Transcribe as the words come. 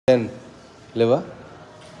10 లేవా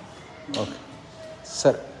ఓకే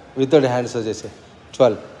సరే without hands వచ్చేసి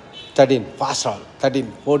 12 13 ఫాస్ట్ రావాలి 13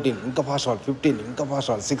 14 ఇంకా ఫాస్ట్ రావాలి 15 ఇంకా ఫాస్ట్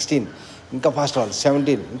రావాలి 16 ఇంకా ఫాస్ట్ రావాలి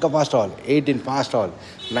 17 ఇంకా ఫాస్ట్ రావాలి 18 ఫాస్ట్ రావాలి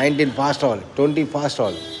 19 ఫాస్ట్ రావాలి 20 ఫాస్ట్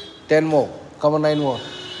రావాలి 10 మో కమన్ 9 మో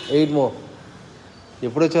 8 మో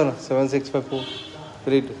ఎప్పుడు వచ్చాను 7 6 5 4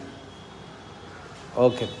 3 2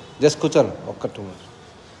 ఓకే జస్ట్ కూర్చోను ఒక్క 2 minutes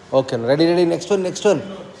okay ready next one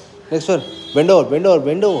bend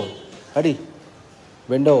over ready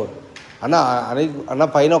bend over అన్న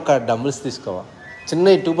పైన ఒక డంబుల్స్ తీసుకోవా చిన్న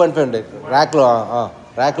 2.5 ఉంటాయి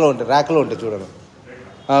ర్యాక్లో ఉంటాయి చూడండి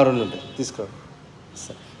 2 ఉంటాయి తీసుకో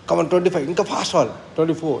కమన్ 25 ఇంకా ఫాస్ట్ రావాలి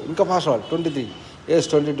 24 ఇంకా ఫాస్ట్ రావాలి 23 ఎస్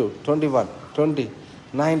 22 21 20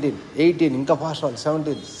 19 18 ఇంకా ఫాస్ట్ రావాలి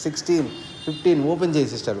 17 16 15 ఓపెన్ చేసి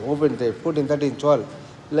సిస్టర్ ఓపెన్ చేయి 14 13 12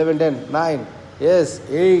 11 10 9 ఎస్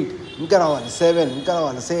 8 ఇంకా రావాలి 7 ఇంకా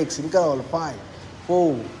రావాలి 6 ఇంకా రావాలి 5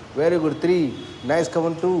 4 very good 3 nice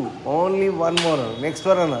come on 2 only 1 more next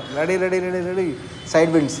one అన్న రెడీ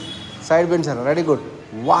సైడ్ బెండ్స్ అన్న ready good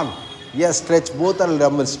 1 yes stretch both are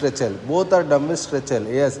dumbbells stretch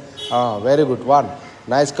yes very good 1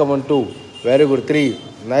 nice come on 2 very good 3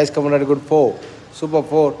 nice come on ready good 4 super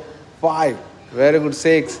 4 5 very good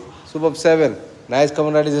 6 super 7 nice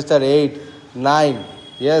come on ready sister 8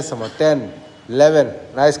 9 yes అమ్మ 10 11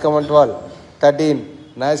 nice come on 12 13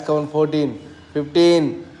 nice come on 14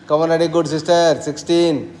 15 come on ready good sister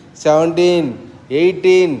 16 17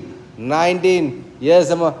 18 19 yes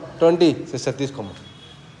amma 20 sister తీసుకోమా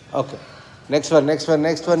okay next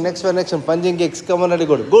one punching kicks come on ready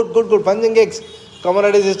good punching kicks come on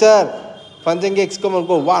ready sister punching kicks come on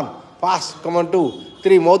go 1 fast come on 2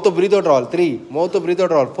 3 mouth to breathe out roll 3 mouth to breathe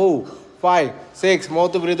out roll 4 5 6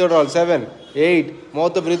 mouth to breathe out roll 7 8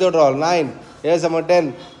 mouth to breathe out roll 9 yes amma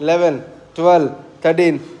 10 11 12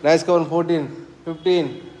 13 nice come on 14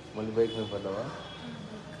 15 మళ్ళీ బయట మీద పడ్డావా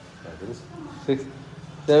 6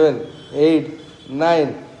 7 8 9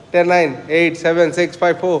 10 9 8 7 6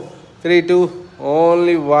 5 4 3 2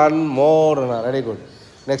 only 1 more అన్న ready good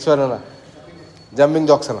next one అన్న jumping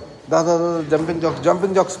jacks అన్న దాదా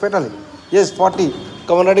jumping jacks పెట్టాలి yes 40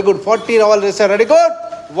 come on ready good 40 రావాలి చేస్తారు ready good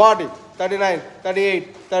 40 39 38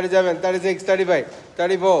 37 36 35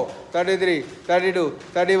 34 33 32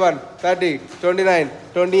 31 30 29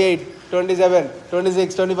 28 27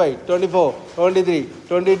 26 25 24 23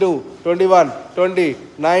 22 21 20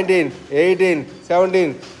 19 18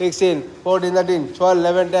 17 16 14 13 12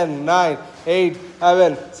 11 10 9 8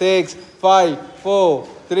 7 6 5 4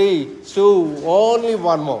 3 2 only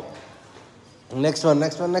one more next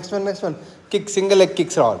one kick single leg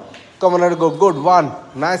kicks రావాలి come on go good 1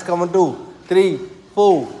 nice come on 2 3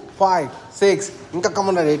 4 5 6 ఇంకా come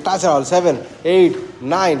on toss రావాలి 7 8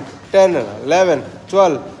 9 10 11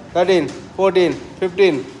 12 13 14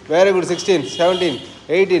 15 very good 16 17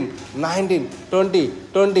 18 19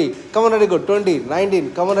 20 come on ready good 20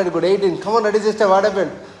 19 come on ready good 18 come on ready sister what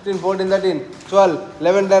happened 15 14 13 12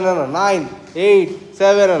 11 10 9 8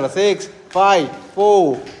 7 6 5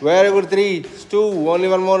 4 very good 3 2 only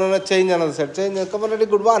one more change another set change come on ready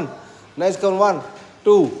good 1 nice come 1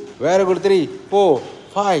 2 very good 3 4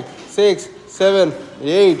 5 6 7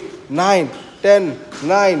 8 9 10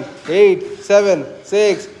 9 8 7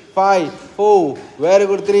 6 5 4 very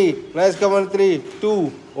good 3 nice come on 3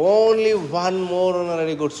 2 only one more on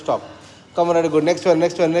ready good stop come on ready good next one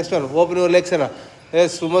open your legs ana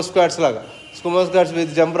yes sumo squats laga sumo squats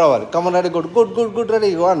with jump ravali come on ready good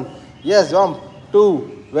ready 1 yes jump 2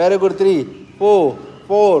 very good 3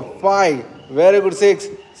 4 5 very good 6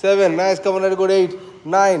 7 nice come on ready good 8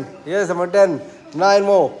 9 yes I'm 10 9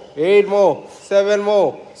 more 8 more 7 more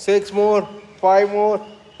 6 more 5 more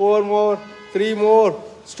 4 more 3 more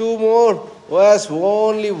 2 more yes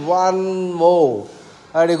only one more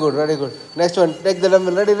ready good next one take the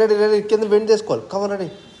dumbbell ready కింద bend చేసుకోవాలి come on ready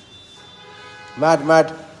mat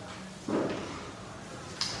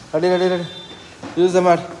ready use the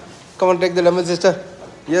mat come on take the dumbbell sister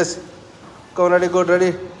yes come on ready good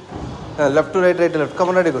ready left to right to left come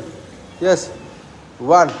on ready good yes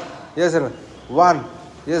 1 yes sir 1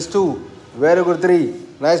 yes 2 very good 3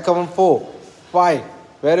 nice come on 4 5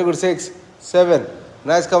 very good 6 7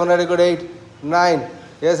 nice come on ready good 8 9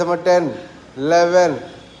 yes I'm 10 11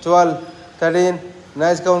 12 13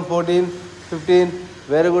 nice come on 14 15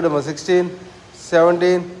 very good I'm 16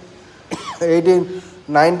 17 18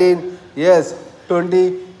 19 yes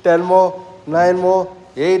 20 10 more 9 more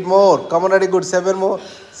 8 more come on ready good 7 more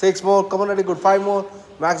 6 more come on ready good 5 more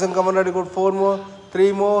maximum come on ready good 4 more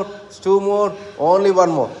 3 more 2 more only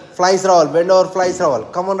one more flies roll bend over flies roll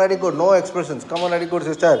come on ready good no expressions come on ready good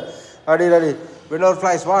sister ready bend over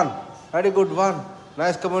flies 1 ready good 1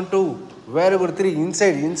 Nice, come on, 2. Very good, 3.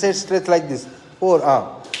 Inside stretch like this. 4,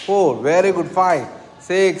 4. Very good, 5,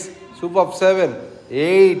 6. Super, 7,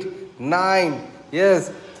 8, 9. Yes,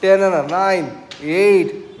 10, 9,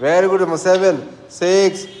 8. Very good, 7,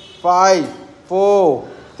 6, 5, 4,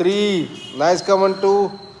 3. Nice, come on,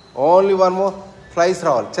 2. Only one more. Flies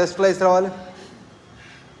రావాలి, chest flies రావాలి.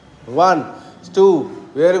 1, 2.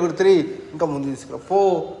 Very good, 3. ఇంకా ముందు తీసుకురా. 4.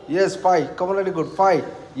 Yes, 5. Come on, very good. 5.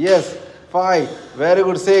 Yes, 5. Very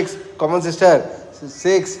good, 6. Come on, sister.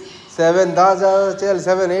 6, 7. చేయాలి.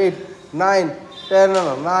 7, 8, 9, 10,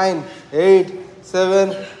 9, 8, 7,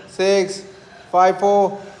 6, 5, 4,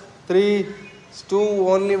 3, 2.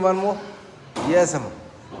 Only one more. Yes, amma.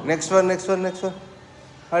 Next one.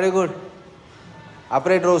 Very good.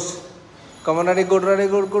 Upright rows. Come on, ready,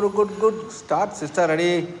 good. Start, sister,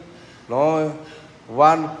 ready. No,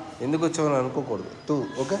 1. ఎందుకు వచ్చామని అనుకోకూడదు. 2,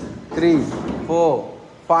 okay. 3, 4,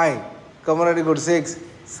 5. Come on, ready, good. 6,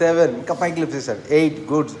 7. ఇంకా పైకి lift చేస్తాడు. 8,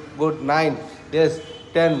 good. 9, yes.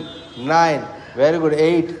 10, 9. Very good.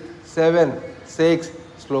 8, 7, 6.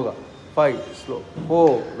 స్లోగా. 5, slow.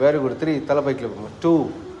 4, very good. 3, తల పైకి lift. 2,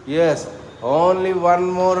 yes. Only one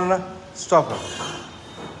more. Stop.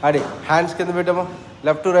 అడి హ్యాండ్స్ కింద పెట్టామా.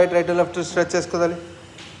 లెఫ్ట్ టు రైట్ స్ట్రెచ్ చేసుకోవాలి.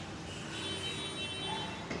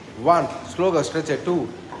 1, స్లోగా స్ట్రెచ్. 2,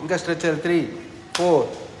 ఇంకా stretch. 3,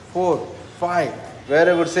 4, 5.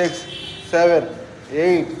 Very good. 6, 7,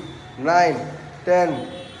 8, 9, 10,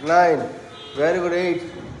 9. Very good. 8,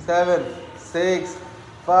 7, 6,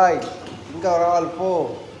 5. ఇంకా రావాలి. 4,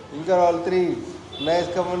 ఇంకా రావాలి. 3. Nice,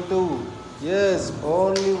 come on. 2. Yes,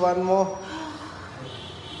 only one more.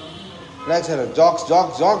 Next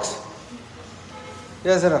jacks.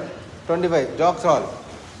 Yes, sir. 25. Jogs all.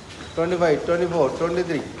 25, 24,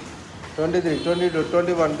 23, 22,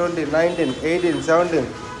 21, 20, 19, 18, 17,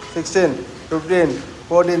 16, 15,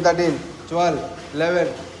 14, 13, 12, 11,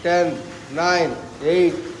 10, 9,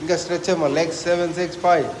 8. ఇంకా స్ట్రెచ్ అమ్మా. లెగ్స్. 7, 6,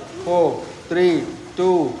 5, 4, 3,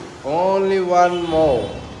 2. Only one more.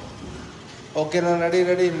 ఓకేనా?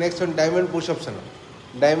 Ready. Next one diamond push-ups అన్న.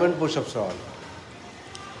 డైమండ్ పుషప్స్ రావాలి.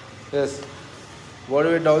 ఎస్, బాడీ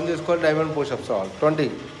వెయిట్ డౌన్ చేసుకోవాలి. డైమండ్ పుషప్స్ రావాలి. 20,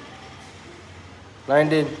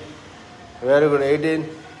 19, వెరీ గుడ్. 18,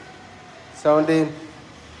 17,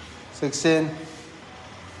 16,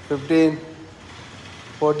 15,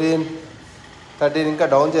 14, 13. ఇంకా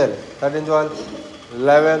down చేయాలి. 13, 12,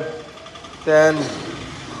 11, 10,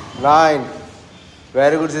 9.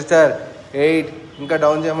 Very good, sister. 8. ఇంకా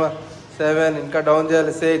డౌన్ చేయమ్మా. 7. ఇంకా డౌన్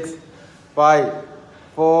చేయాలి. 6, 5,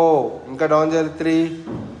 4. ఇంకా డౌన్ చేయాలి. 3.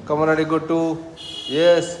 Come on, ready, go. 2.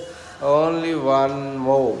 Yes, only one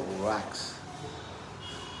more. Relax.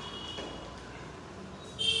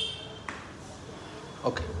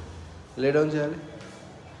 Okay, lay down చేయాలి.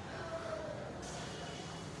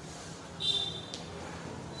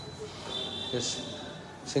 Yes,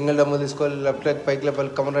 సింగిల్ డమ్మల్ తీసుకోవాలి. లెఫ్ట్ లెగ్ పైకి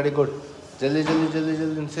లేపాలి. Come on, ready, good.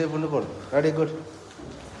 జల్దీ సేఫ్ ఉండకూడదు. Ready, good.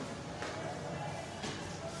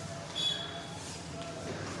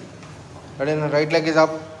 Ready. Right leg is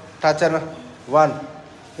up. Touch అన్న. 1.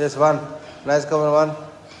 Yes, 1. Nice, come on. 1,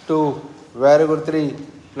 2. Very good. 3.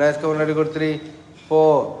 Nice, come on. Very good. 3,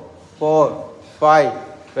 4, 5.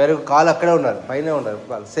 Very good. కాలు అక్కడే ఉన్నారు, పైనే ఉన్నారు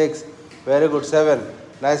కాలు. 6. Very good. 7.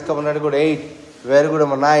 Nice, come on. Very good. 8. Very good.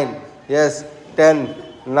 9. Yes. 10,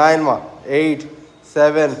 9 ma. 8,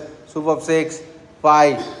 7. Super. 6,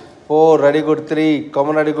 5, 4. Very good. 3. Come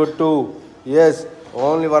on. Very good. 2. Yes.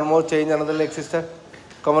 Only one more. Change another leg, sister.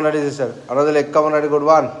 Come on, ready, sister. Another leg. Come on, ready, good.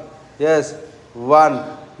 1. Yes. 1.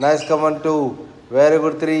 Nice, come on. 2. Very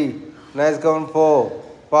good. 3. Nice, come on. 4,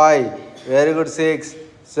 5. Very good. 6,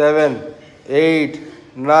 7, 8,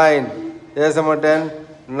 9. Yes, come on. 10,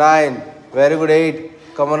 9. Very good. 8.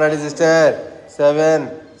 Come on, ready, sister. 7,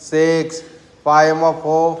 6, 5,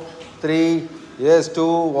 4, 3. Yes, 2.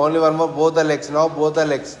 Only one more. Both the legs. Now both the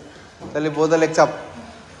legs. Tell you, both the legs up.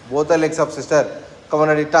 Both the legs up, sister. Come on,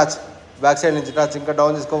 ready, touch. Back side నుంచి touch. ఇంకా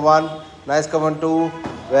down తీసుకో. 1. Nice, come on. 2.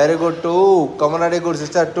 Very good. 2. Come on, ready, good,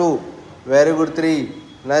 sister. 2. Very good. 3.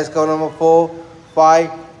 Nice, come on. 4, 5,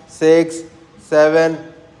 6, 7,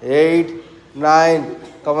 8, 9.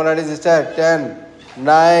 Come on, ready, sister. 10,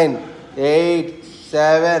 9, 8,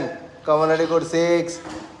 7. Come on, ready, good. 6,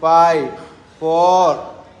 5, 4,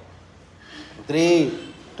 3,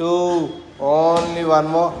 2. Only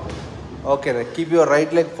one more. ఓకేనా? Keep your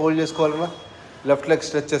right leg fold చేసుకోవాలన్నా. Left leg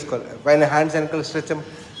stretch చేసుకోవాలి. పైన hands వెనకాల stretch.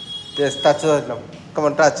 Yes, touch వదిలినాం.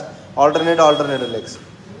 Come on, touch. Alternate legs.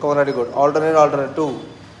 Come on, ready, good. Alternate. 2,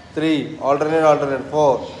 3. Alternate.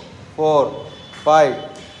 4,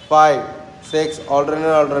 5, 6.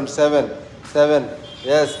 Alternate. 7.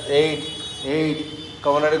 Yes, 8.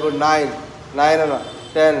 Come on, ready, good. 9. 9 అన్న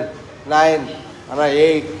 10 9 అన్న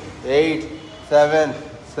 8 8 7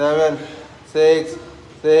 7 6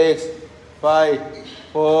 6 5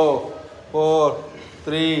 4 4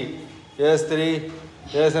 3 yes 3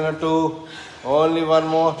 yes అన్న 2 only one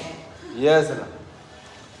more yes అన్న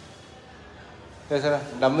yes అన్న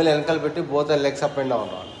డమ్మిల్ వెనకాల పెట్టి both legs up and down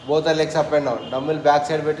both legs up and down డమ్మిల్ back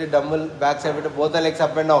side పెట్టి డమ్మిల్ back side పెట్టి both legs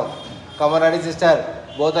up and down come on ready sister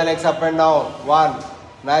both legs up and down 1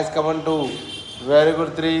 nice come on 2 very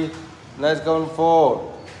good 3 nice come on 4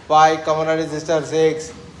 5 come on ready sister 6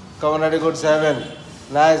 come on ready good 7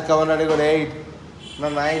 nice come on ready good 8 no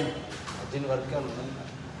 9 Arjun work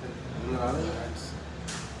రాలేదు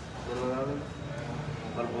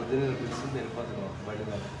వాళ్ళు పొద్దున్న పిలిచింది వెళ్ళిపోతున్నాం బయట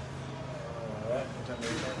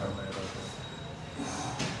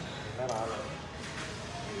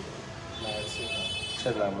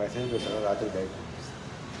సరే నా message పెట్టాను రాత్రి బయట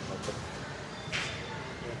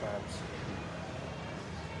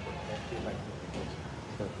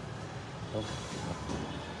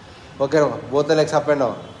okay both legs up and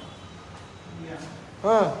down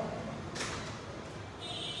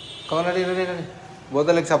come on ready both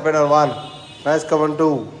the legs up and down 1 nice come on 2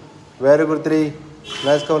 very good 3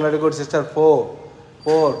 nice come on ready good sister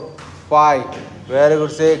 4 5 very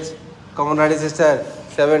good 6 come on ready sister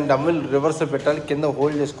 7 డమ్మిల్ రివర్స్లో పెట్టాలి కింద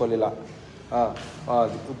hold చేసుకోవాలి ఇలా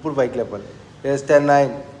ఇప్పుడు పైకి లేపాలి yes 10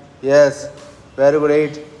 9 yes very good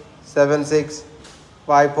 8 7 6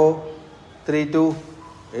 5 4 3 2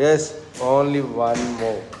 yes only one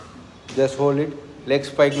more just hold it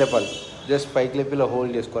legs పైకి లేపాలి జస్ట్ పైకి లేపి ఇలా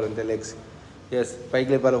హోల్డ్ చేసుకోవాలి అంతే లెగ్స్ ఎస్ పైకి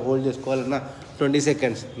లేపాలి హోల్డ్ చేసుకోవాలన్నా 20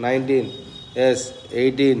 seconds 19 yes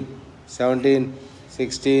 18 17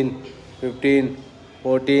 16 15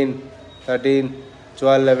 14 13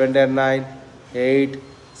 12 11 10 9 8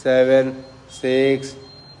 7 6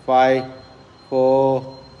 5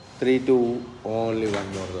 4 3 2 only one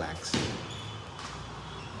more relax